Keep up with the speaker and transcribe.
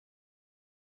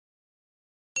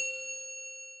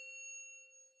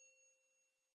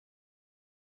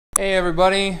Hey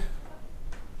everybody,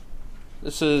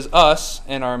 this is us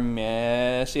and our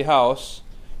messy house.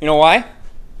 You know why?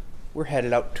 We're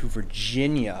headed out to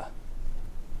Virginia.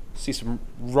 See some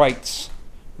rights.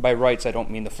 By rights I don't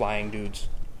mean the flying dudes.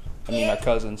 I mean our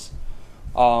cousins.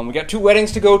 We got 2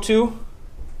 weddings to go to.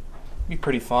 Be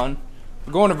pretty fun.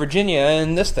 We're going to Virginia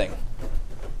in this thing.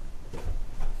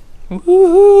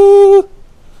 Woohoo!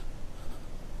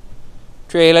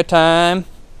 Trailer time.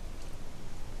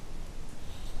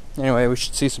 Anyway, we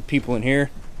should see some people in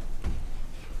here.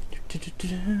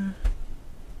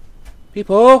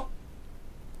 People?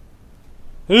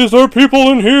 Is there people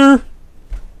in here?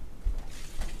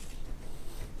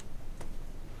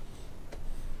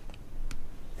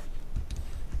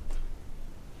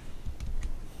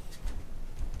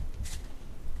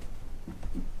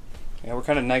 Yeah, we're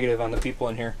kind of negative on the people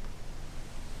in here.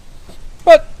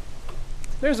 But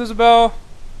there's Isabel.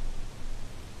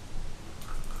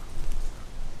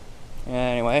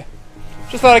 Anyway,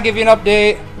 just thought I'd give you an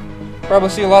update. Probably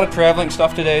see a lot of traveling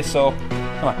stuff today, so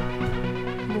come on.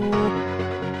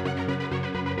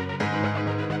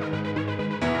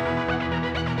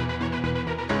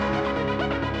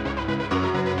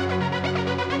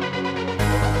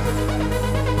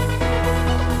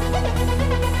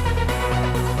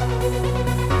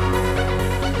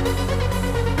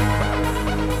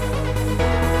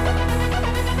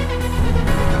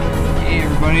 Hey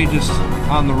everybody, just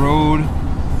on the road,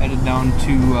 headed down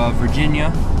to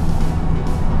Virginia.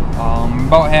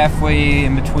 About halfway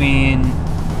in between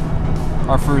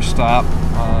our first stop,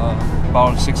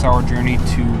 about a 6-hour journey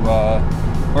to,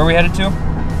 where are we headed to?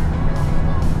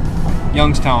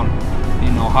 Youngstown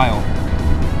in Ohio.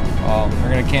 We're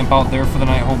going to camp out there for the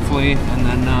night hopefully, and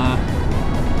then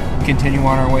continue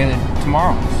on our way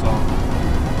tomorrow. So,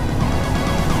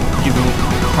 give you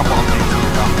a couple updates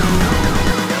later on.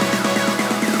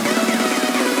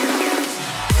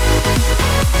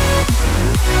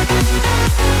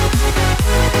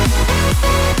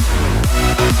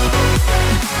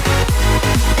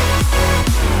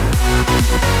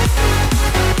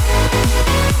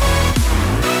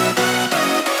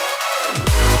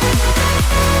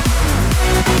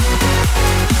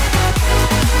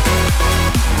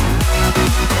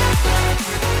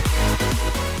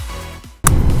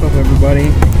 What's up everybody?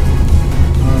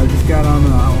 Just got on the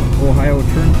Ohio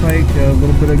Turnpike a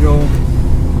little bit ago.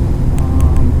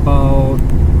 About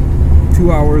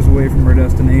 2 hours away from our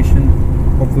destination.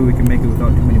 Hopefully we can make it without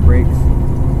too many breaks.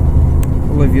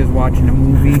 Olivia's watching a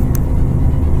movie.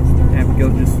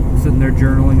 Abigail's just sitting there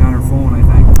journaling on her phone, I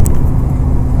think.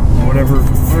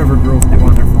 Whatever girls do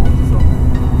on their phone. So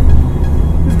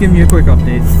just giving you a quick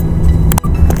update.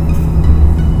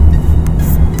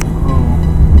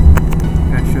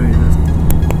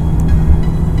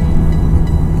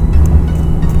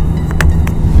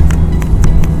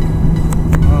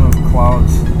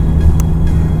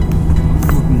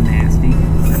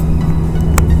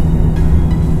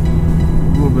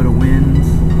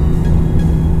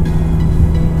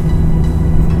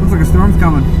 Storm's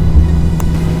coming.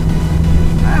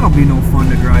 That'll be no fun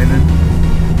to drive in.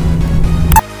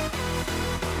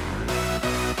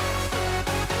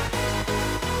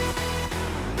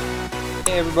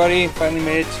 Hey everybody, finally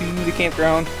made it to the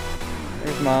campground.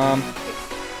 There's Mom.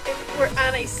 We're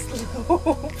on a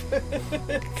slope.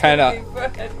 Kinda.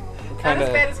 Not as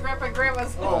bad as Grandpa and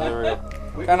Grandma's slope. Oh, there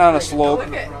we go. Kinda on a slope.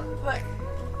 Look.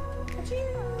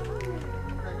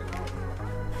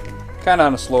 Kinda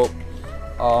on a slope.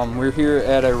 We're here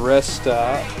at a rest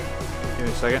stop. Give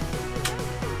me a second.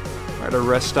 We're at a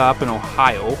rest stop in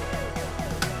Ohio.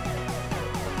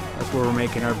 That's where we're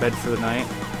making our bed for the night.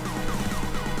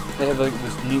 They have like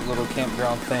this neat little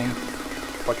campground thing.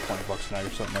 Like $20 a night or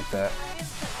something like that.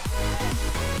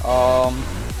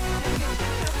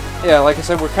 Yeah, like I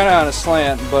said, we're kind of on a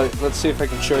slant, but let's see if I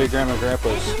can show you Grandma and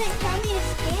Grandpa's.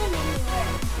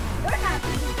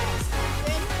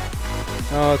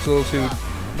 Oh, it's a little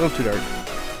too dark.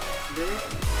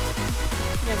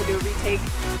 Never do a retake.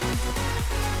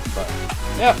 But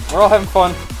yeah, we're all having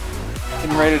fun.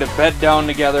 Getting ready to bed down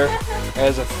together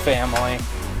as a family.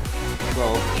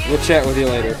 So we'll chat with you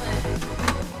later.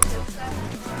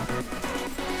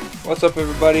 What's up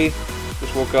everybody?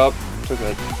 Just woke up, took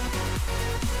a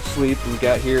sleep. We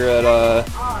got here at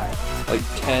like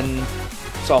 10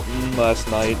 something last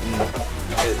night, and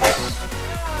it's,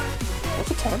 what's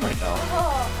the time right now?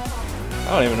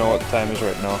 I don't even know what the time is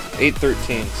right now.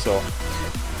 8:13, so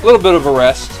a little bit of a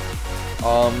rest.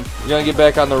 We're gonna get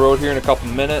back on the road here in a couple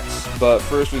minutes, but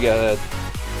first we gotta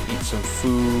eat some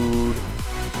food.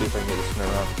 See if I can get this one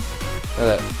around. Look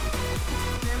at that.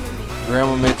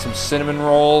 Grandma made some cinnamon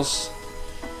rolls.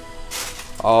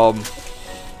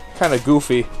 kind of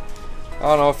goofy. I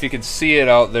don't know if you can see it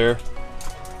out there,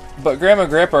 but Grandma and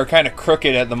Grandpa are kind of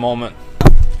crooked at the moment.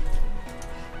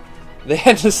 They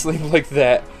had to sleep like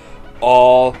that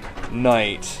all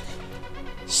night.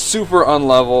 Super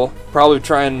unlevel, probably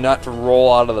trying not to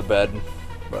roll out of the bed.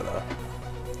 But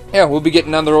yeah, we'll be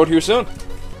getting on the road here soon.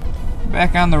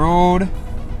 Back on the road,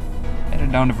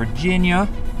 headed down to Virginia.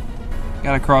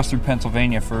 Gotta cross through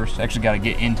Pennsylvania first. Actually, gotta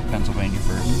get into Pennsylvania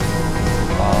first.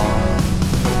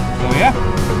 So yeah.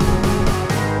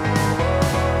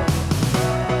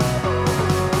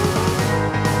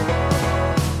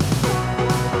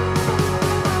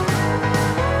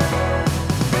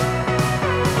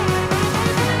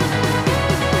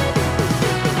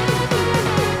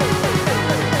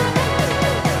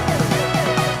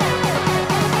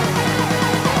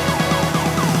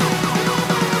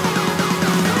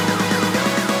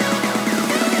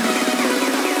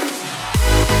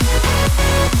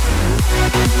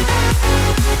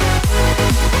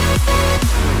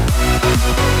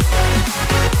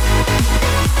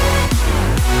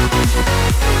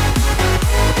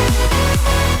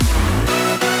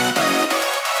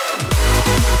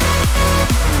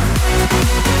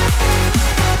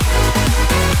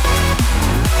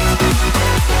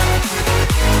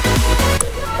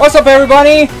 What's up,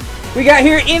 everybody? We got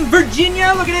here in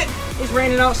Virginia. Look at it. It's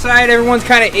raining outside. Everyone's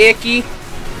kind of icky.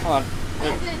 Hold on.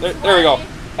 There we go.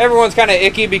 Everyone's kind of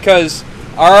icky because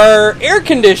our air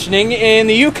conditioning in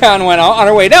the Yukon went out on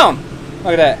our way down.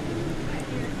 Look at that.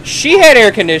 She had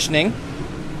air conditioning.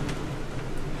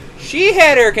 She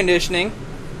had air conditioning.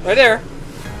 Right there.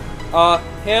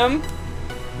 Him.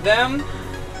 Them.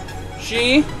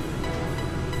 She.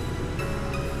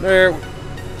 Their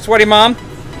sweaty mom.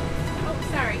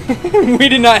 We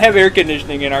did not have air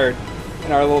conditioning in our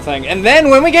little thing. And then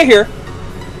when we get here,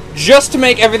 just to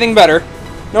make everything better,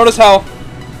 notice how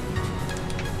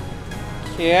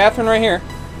Catherine right here.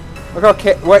 Look how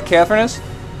wet Catherine is.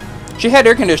 She had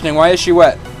air conditioning. Why is she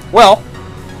wet? Well,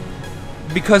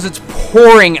 because it's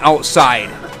pouring outside.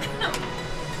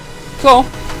 So,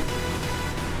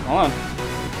 hold on.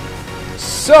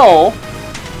 So,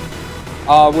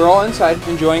 we're all inside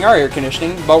enjoying our air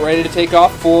conditioning, about ready to take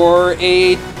off for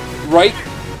a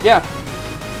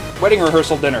wedding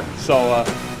rehearsal dinner. So,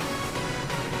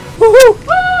 woohoo!